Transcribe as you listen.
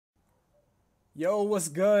Yo, what's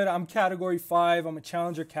good? I'm Category 5. I'm a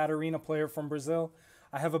Challenger Katarina player from Brazil.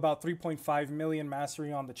 I have about 3.5 million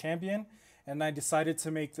mastery on the champion, and I decided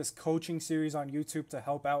to make this coaching series on YouTube to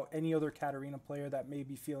help out any other Katarina player that may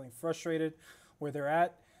be feeling frustrated where they're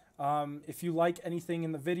at. If you like anything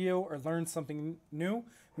in the video or learn something new,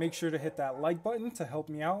 make sure to hit that like button to help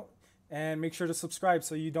me out, and make sure to subscribe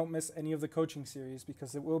so you don't miss any of the coaching series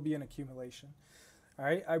because it will be an accumulation. All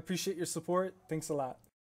right, I appreciate your support. Thanks a lot.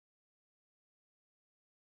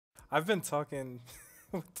 I've been talking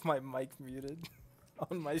with my mic muted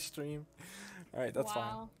on my stream. All right, that's fine.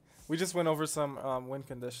 Wow. We just went over some win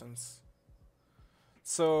conditions.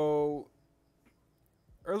 So,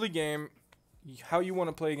 early game, how you want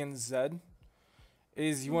to play against Zed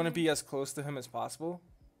is you want to Mhm. be as close to him as possible.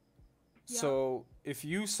 Yep. So, if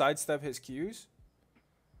you sidestep his Qs,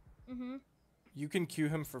 Mhm. you can Q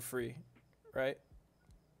him for free, right?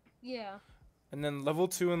 Yeah. And then level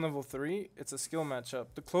 2 and level 3, it's a skill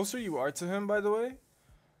matchup. The closer you are to him, by the way,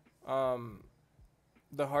 um,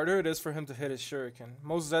 the harder it is for him to hit his shuriken.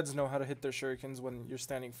 Most Zeds know how to hit their shurikens when you're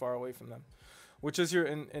standing far away from them, which is your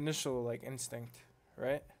initial like instinct,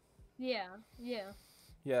 right? Yeah. Yeah.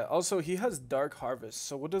 Yeah. Also, he has Dark Harvest.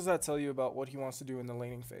 So what does that tell you about what he wants to do in the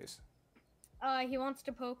laning phase? He wants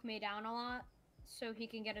to poke me down a lot so he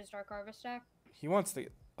can get his Dark Harvest stack. He wants to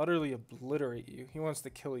utterly obliterate you. He wants to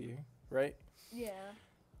kill you, right? Yeah.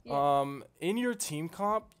 Yeah. In your team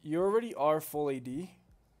comp, you already are full AD,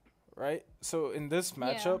 right? So in this Yeah.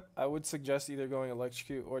 matchup, I would suggest either going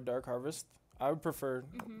Electrocute or Dark Harvest. I would prefer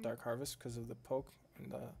Mhm. Dark Harvest because of the poke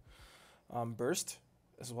and the burst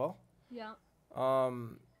as well. Yeah.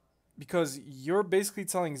 Um, because you're basically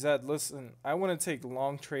telling Zed, listen, I want to take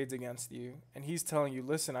long trades against you, and he's telling you,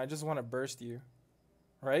 listen, I just want to burst you,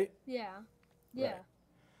 right? Yeah. Right.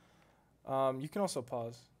 Yeah. You can also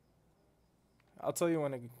pause. I'll tell you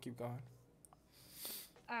when to keep going.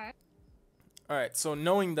 All right. All right. So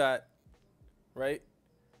knowing that, right?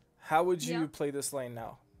 How would you Yeah. play this lane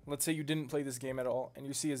now? Let's say you didn't play this game at all, and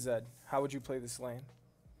you see a Zed. How would you play this lane?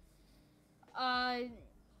 Uh.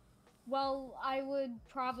 Well, I would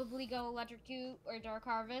probably go Electrocute or Dark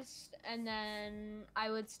Harvest, and then I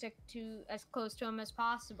would stick to as close to him as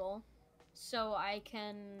possible, so I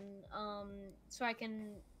can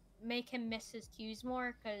make him miss his cues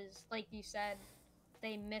more. Cause, like you said,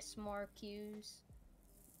 they miss more cues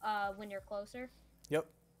when you're closer. Yep.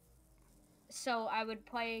 So I would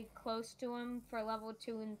play close to him for level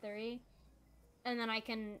 2 and 3, and then I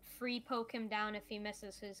can free poke him down if he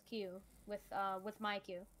misses his cue with my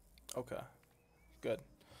cue. Okay. Good.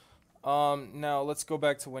 Now let's go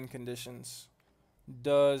back to win conditions.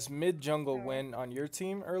 Does mid jungle All right. win on your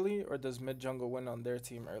team early, or does mid jungle win on their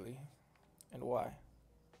team early, and why?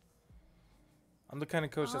 I'm the kind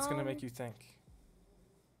of coach that's gonna make Um. you think.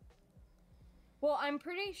 Well, I'm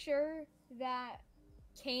pretty sure that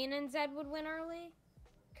Kane and Zed would win early,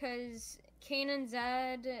 cause Kane and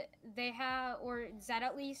Zed they have, or Zed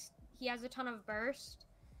at least, he has a ton of burst.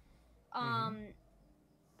 Mm-hmm. Um,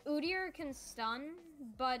 Udyr can stun,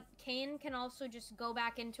 but Kane can also just go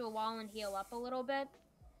back into a wall and heal up a little bit.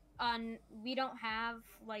 We don't have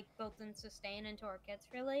like built-in sustain into our kits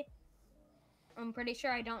really. I'm pretty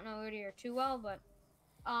sure I don't know Udyr too well, but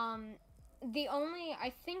um, the only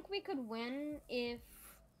I think we could win if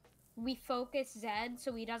we focus Zed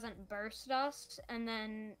so he doesn't burst us, and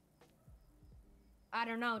then I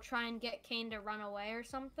don't know, try and get Kane to run away or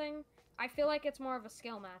something. I feel like it's more of a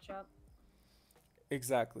skill matchup.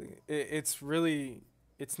 Exactly. It's really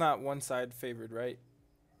it's not one side favored, right?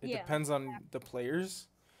 It Yeah. depends on the players,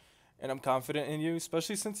 and I'm confident in you,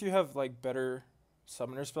 especially since you have like better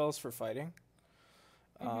summoner spells for fighting.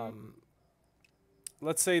 Mhm. Um,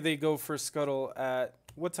 let's say they go for Scuttle at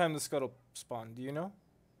what time does Scuttle spawn? Do you know?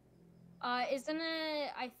 Isn't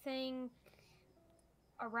it? I think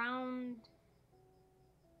around.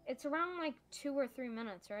 It's around like 2 or 3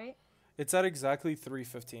 minutes, right? It's at exactly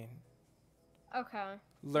 3:15. Okay.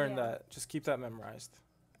 Learn Yeah. that. Just keep that memorized.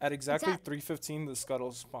 At It's exactly at, 3:15, the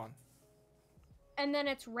Scuttles spawn. and then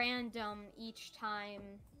it's random each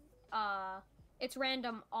time. Uh, it's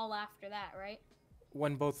random all after that, right?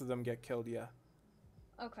 When both of them get killed, yeah.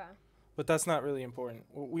 Okay. But that's not really important.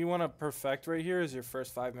 What we want to perfect right here is your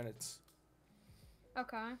first 5 minutes.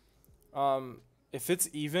 Okay. Um, if it's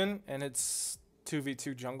even and it's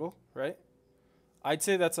 2v2 jungle, right? I'd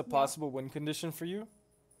say that's a Yep. possible win condition for you.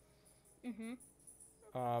 Mhm.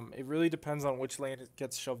 It really depends on which lane it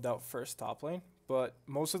gets shoved out first, top lane. But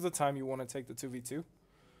most of the time, you want to take the 2v2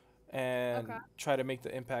 Okay. and try to make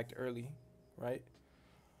the impact early, right?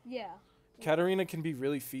 Yeah. Yeah. Katarina can be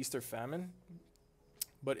really feast or famine.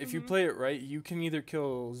 But if you play it right, you can either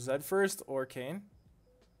kill Zed first or Kayn.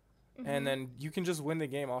 And then you can just win the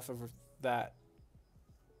game off of that.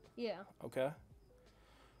 Yeah. Okay?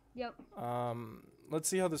 Yep. Let's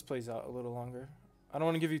see how this plays out a little longer. I don't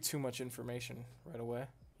want to give you too much information right away,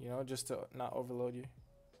 you know, just to not overload you.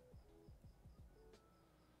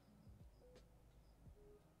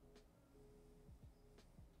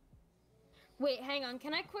 Wait, hang on.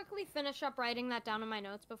 Can I quickly finish up writing that down in my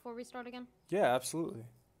notes before we start again? Yeah, absolutely.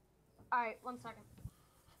 All right, 1 second.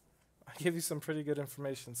 I give you some pretty good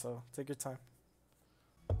information, so take your time.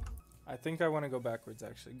 I think I want to go backwards,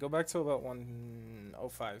 actually. Go back to about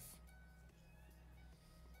 105.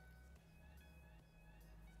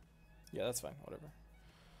 Yeah, that's fine. Whatever.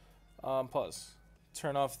 Pause.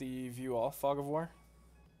 Turn off the view all. Fog of War.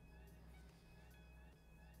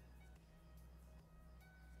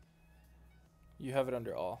 You have it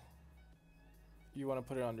under all. You want to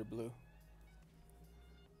put it under blue.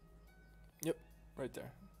 Yep, right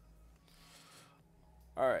there.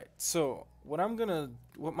 Alright, so what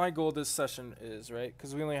my goal this session is, right,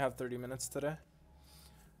 because we only have 30 minutes today,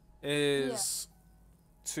 is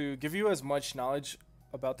to give you as much knowledge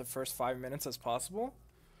about the first 5 minutes as possible.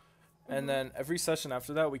 And then every session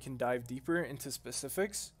after that, we can dive deeper into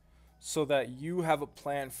specifics so that you have a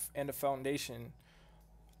plan and a foundation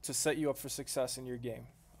to set you up for success in your game,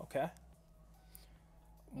 okay?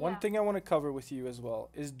 One thing I want to cover with you as well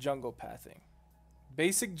is jungle pathing.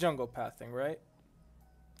 Basic jungle pathing, right?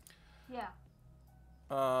 Yeah.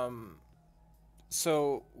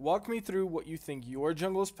 So walk me through what you think your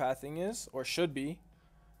jungle's pathing is or should be,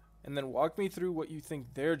 and then walk me through what you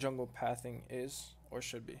think their jungle pathing is or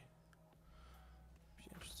should be.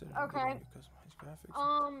 Okay.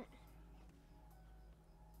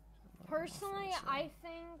 Personally, I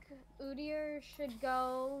think Udyr should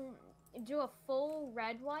go do a full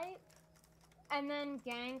red wipe and then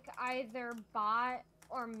gank either bot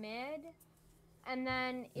or mid. And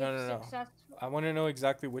then if successful... I want to know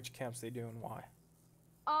exactly which camps they do and why.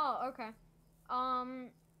 Oh, okay.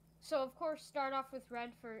 So of course start off with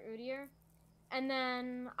red for Udyr. And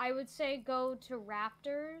then I would say go to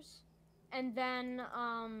Raptors and then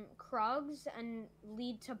Krugs and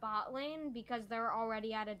lead to bot lane because they're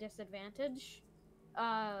already at a disadvantage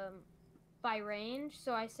by range.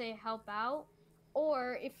 So I say help out.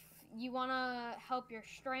 Or if you want to help your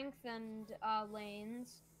strengthened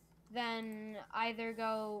lanes, then either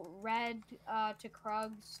go red to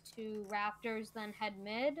Krugs to Raptors, then head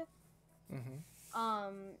mid.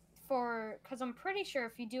 Because I'm pretty sure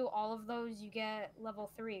if you do all of those, you get level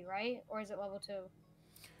 3, right? Or is it level 2?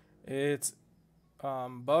 It's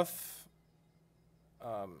buff,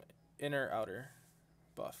 inner, outer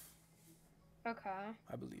buff. Okay.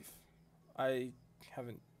 I believe. I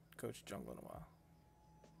haven't coached jungle in a while.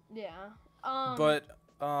 Yeah. But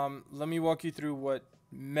let me walk you through what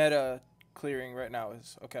meta clearing right now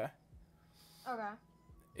is, okay? Okay.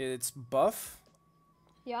 It's buff.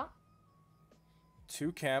 Yeah.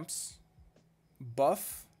 2 camps.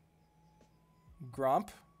 Buff. Gromp.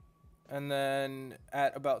 And then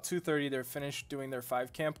at about 2:30, they're finished doing their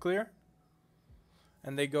 5 camp clear.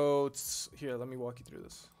 And they go... Here, let me walk you through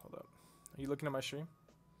this. Hold up. Are you looking at my stream?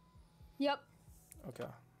 Yep.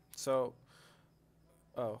 Okay. So...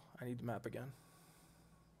 Oh, I need the map again.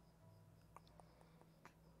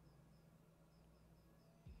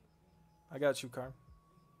 I got you, Karm.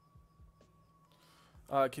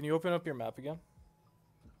 Can you open up your map again?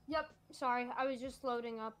 Yep. Sorry, I was just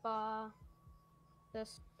loading up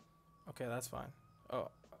this. Okay, that's fine. Oh.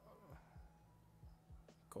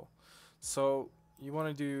 Cool. So, you want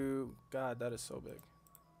to do... God, that is so big.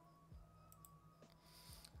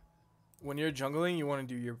 When you're jungling, you want to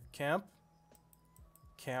do your camp.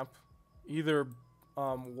 Either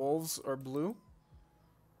wolves or blue.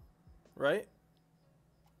 Right?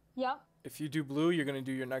 Yep. If you do blue, you're going to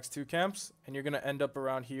do your next 2 camps, and you're going to end up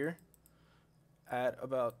around here at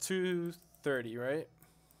about 2:30, right?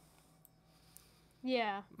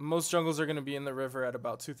 Yeah. Most jungles are going to be in the river at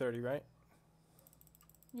about 2:30, right?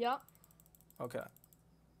 Yep. Okay.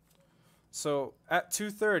 So at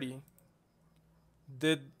 2:30,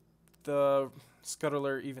 did the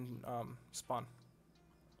scuttler even spawn?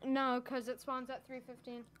 No, because it spawns at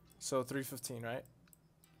 3:15. So 3:15, right?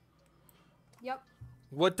 Yep.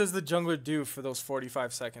 What does the jungler do for those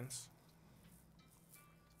 45 seconds?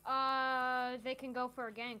 They can go for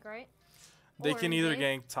a gank, right? They Or can either mid.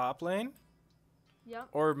 gank top lane Yep.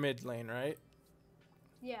 or mid lane, right?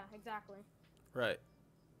 Yeah, exactly. Right.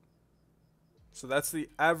 So that's the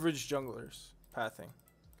average jungler's pathing.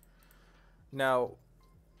 Now,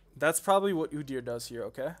 that's probably what Udyr does here,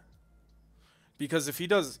 okay? Because if he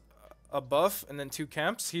does a buff and then 2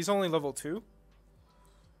 camps, he's only level 2.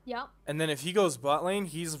 Yep. And then if he goes bot lane,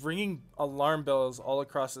 he's ringing alarm bells all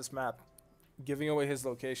across this map, giving away his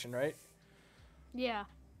location, right? Yeah.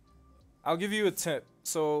 I'll give you a tip.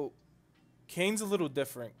 So Kane's a little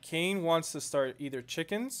different. Kane wants to start either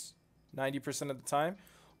chickens 90% of the time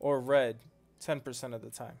or red 10% of the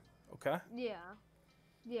time. Okay? Yeah.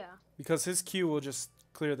 Yeah. Because his Q will just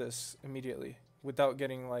clear this immediately without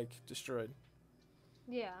getting like destroyed.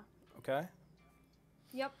 Yeah. Okay?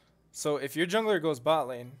 Yep. So if your jungler goes bot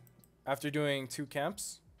lane after doing 2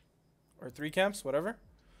 camps or 3 camps, whatever,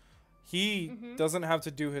 he doesn't have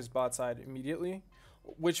to do his bot side immediately,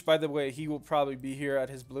 which by the way, he will probably be here at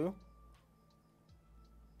his blue.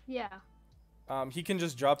 Yeah. He can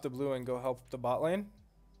just drop the blue and go help the bot lane.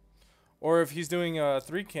 Or if he's doing a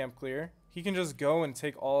 3 camp clear, he can just go and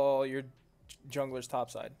take all your jungler's top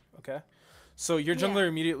side. Okay? So your jungler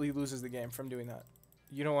immediately loses the game from doing that.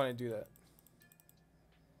 You don't want to do that.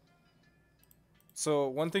 So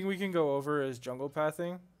one thing we can go over is jungle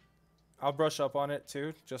pathing. I'll brush up on it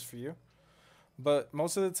too, just for you. But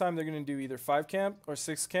most of the time they're going to do either 5 camp or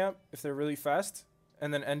 6 camp if they're really fast,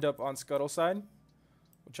 and then end up on scuttle side,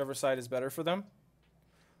 whichever side is better for them.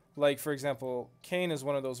 Like, for example, Kane is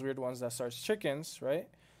one of those weird ones that starts chickens, right?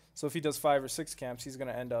 So if he does 5 or 6 camps, he's going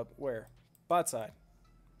to end up where? Bot side.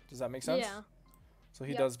 Does that make sense? Yeah. So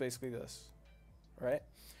he does basically this, right?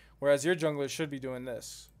 Whereas your jungler should be doing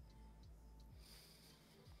this.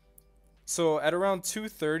 So at around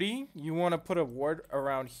 230, you want to put a ward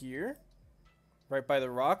around here, right by the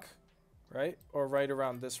rock, right? Or right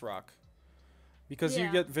around this rock. Because you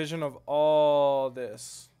get vision of all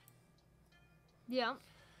this. Yeah.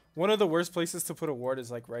 One of the worst places to put a ward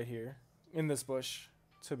is like right here, in this bush,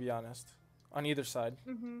 to be honest. On either side.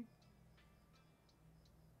 Mm-hmm.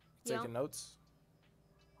 Taking notes?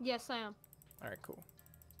 Yes, I am. Alright, cool.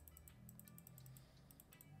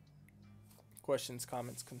 Questions,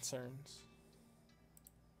 comments, concerns?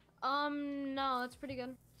 No, that's pretty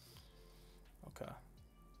good. Okay.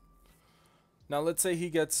 Now let's say he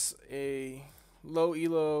gets a low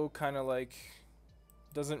elo, kind of like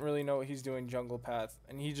doesn't really know what he's doing jungle path,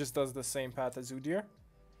 and he just does the same path as Udyr,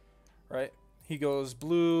 right? He goes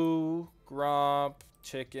blue, gromp,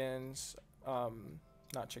 chickens,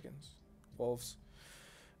 not chickens, wolves,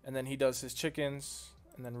 and then he does his chickens,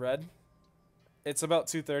 and then red. It's about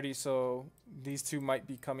 2:30, so these two might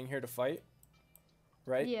be coming here to fight,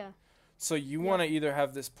 right? Yeah. So you want to either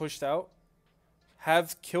have this pushed out,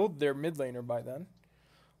 have killed their mid laner by then,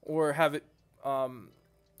 or have it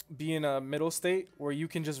be in a middle state where you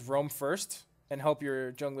can just roam first and help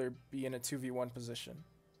your jungler be in a 2v1 position.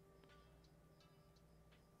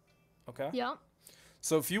 Okay? Yeah.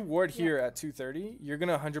 So if you ward here at 2:30, you're going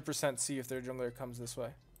to 100% see if their jungler comes this way.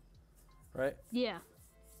 Right? Yeah.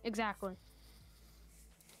 Exactly.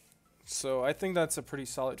 So I think that's a pretty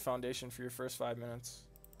solid foundation for your first 5 minutes.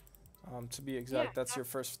 To be exact, that's your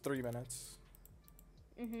first 3 minutes.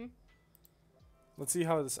 Mm-hmm. Let's see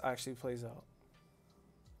how this actually plays out.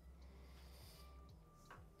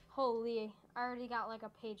 Holy, I already got like a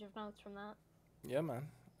page of notes from that. Yeah, man.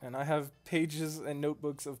 And I have pages and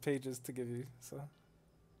notebooks of pages to give you, so.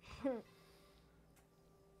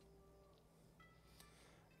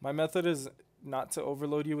 My method is not to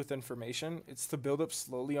overload you with information. It's to build up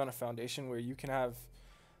slowly on a foundation where you can have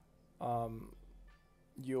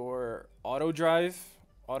your auto drive,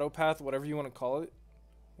 auto path, whatever you want to call it,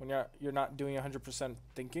 when you're not doing 100%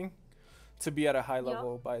 thinking, to be at a high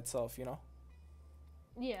level by itself, you know?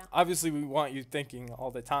 Yeah. Obviously, we want you thinking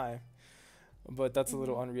all the time, but that's a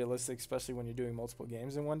little unrealistic, especially when you're doing multiple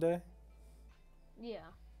games in one day. Yeah.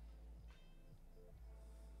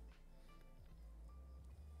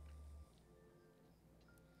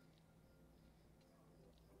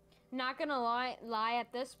 Not gonna lie,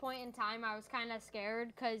 at this point in time, I was kind of scared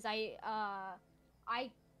because I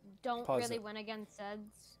don't really win against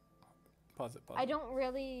Zeds. Pause it. I don't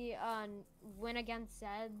really win against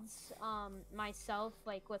Zeds myself,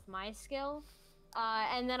 like with my skill.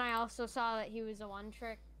 And then I also saw that he was a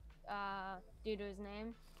one-trick due to his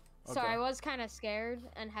name. Okay. So I was kind of scared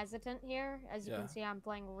and hesitant here. As you can see, I'm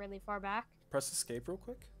playing really far back. Press escape real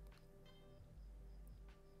quick.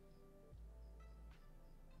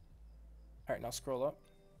 Alright, now scroll up.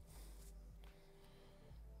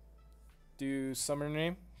 Do summoner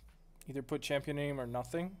name. Either put champion name or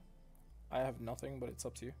nothing. I have nothing, but it's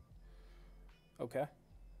up to you. Okay.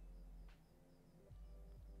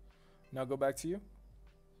 Now go back to you.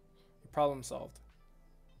 Your problem solved.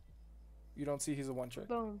 You don't see he's a one trick.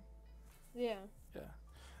 Boom. Yeah.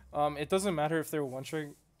 Yeah. It doesn't matter if they're one trick.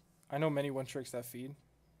 I know many one tricks that feed.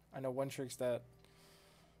 I know one tricks that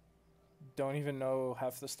don't even know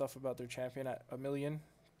half the stuff about their champion at 1,000,000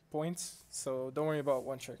 points. So don't worry about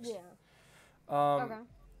one tricks. Yeah. Um, Okay.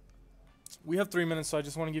 We have 3 minutes, so I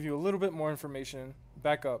just want to give you a little bit more information.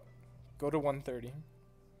 Back up. Go to 130.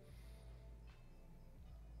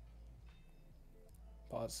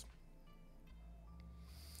 Pause.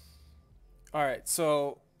 All right,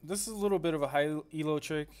 so this is a little bit of a high elo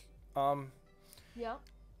trick. Yeah.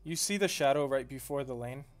 You see the shadow right before the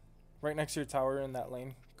lane, right next to your tower in that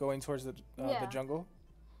lane, going towards the Yeah. jungle.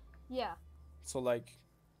 Yeah. So like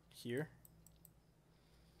here.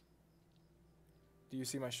 Do you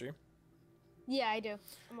see my stream? Yeah, I do.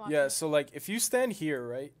 I'm watching. Yeah, so like if you stand here,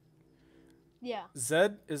 right? Yeah.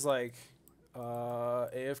 Zed is like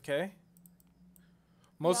AFK.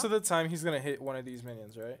 Most Yeah. of the time he's going to hit one of these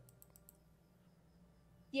minions, right?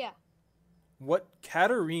 Yeah. What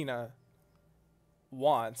Katarina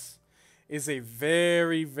wants is a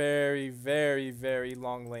very, very, very, very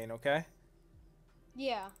long lane, okay?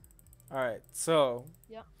 Yeah. All right, so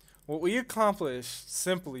Yeah. what we accomplish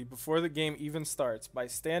simply before the game even starts by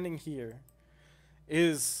standing here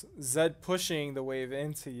is Zed pushing the wave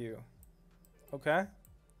into you, okay?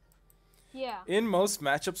 Yeah. In most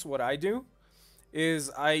matchups, what I do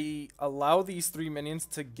is I allow these 3 minions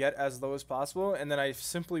to get as low as possible, and then I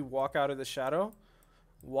simply walk out of the shadow,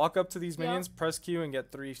 walk up to these Yeah. minions, press Q, and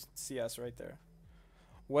get 3 CS right there.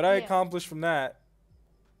 What I Yeah. accomplish from that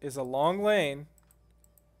is a long lane,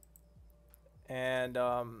 and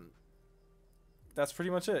that's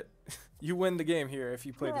pretty much it. You win the game here if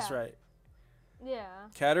you play this Yeah. right. Yeah.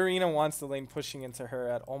 Katarina wants the lane pushing into her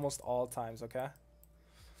at almost all times, okay?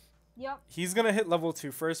 Yep. He's going to hit level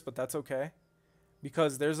 2 first, but that's okay.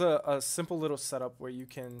 Because there's a simple little setup where you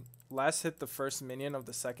can last hit the first minion of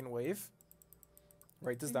the second wave.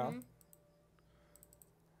 Write this down.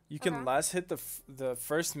 You can Okay. last hit the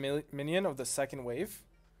first minion of the second wave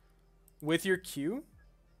with your Q.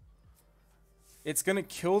 It's going to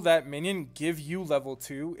kill that minion, give you level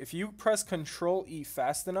 2. If you press Control E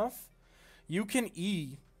fast enough, you can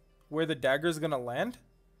E where the dagger is going to land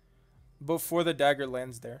before the dagger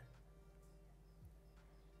lands there.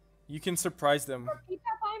 You can surprise them. Repeat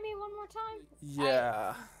that by me one more time.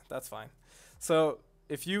 Yeah, that's fine. So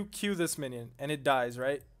if you Q this minion and it dies,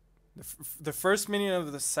 right? The first minion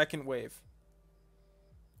of the second wave.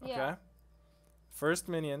 Okay? Yeah. First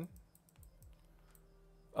minion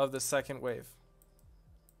of the second wave.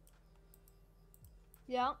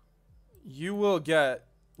 Yeah. You will get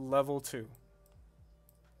level 2.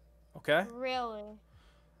 Okay? Really.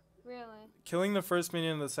 Really. Killing the first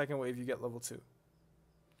minion of the second wave, you get level 2.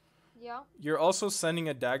 Yeah. You're also sending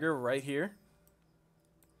a dagger right here.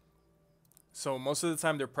 So most of the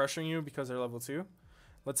time they're pressuring you because they're level 2.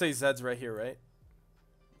 Let's say Zed's right here, right?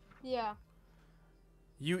 Yeah.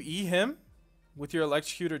 You E him with your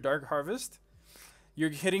Electrocute or Dark Harvest. You're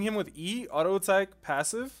hitting him with E, auto attack,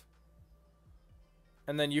 passive.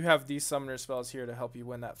 And then you have these summoner spells here to help you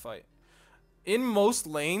win that fight. In most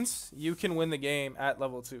lanes, you can win the game at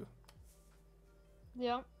level 2.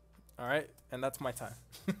 Yeah. Alright? And that's my time.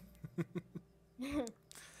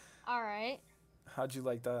 All right. How'd you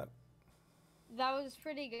like that? That was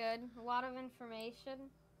pretty good. A lot of information.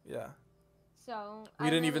 Yeah. So We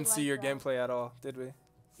didn't even see your gameplay at all, did we?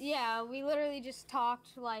 Yeah, we literally just talked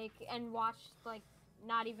and watched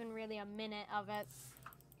not even really a minute of it.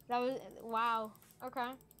 That was wow.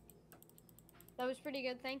 Okay. That was pretty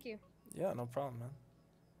good. Thank you. Yeah, no problem, man.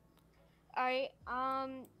 All right.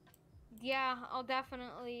 Yeah, I'll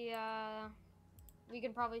definitely. We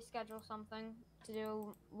can probably schedule something to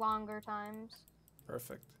do longer times.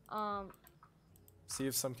 Perfect. Um. See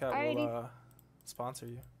if some cat Alrighty. will sponsor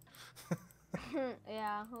you.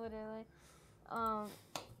 Yeah, literally.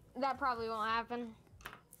 That probably won't happen.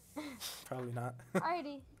 Probably not.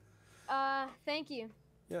 Alrighty. Thank you.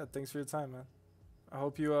 Yeah, thanks for your time, man. I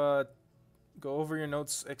hope you go over your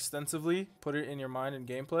notes extensively, put it in your mind in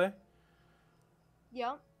gameplay,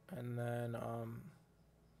 Yep. and then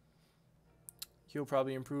you'll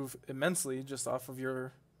probably improve immensely just off of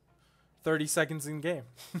your 30 seconds in game.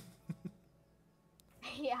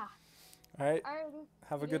 Yeah. All right. Alrighty.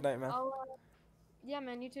 Have a good night, man. Yeah,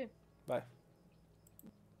 man. You too. Bye.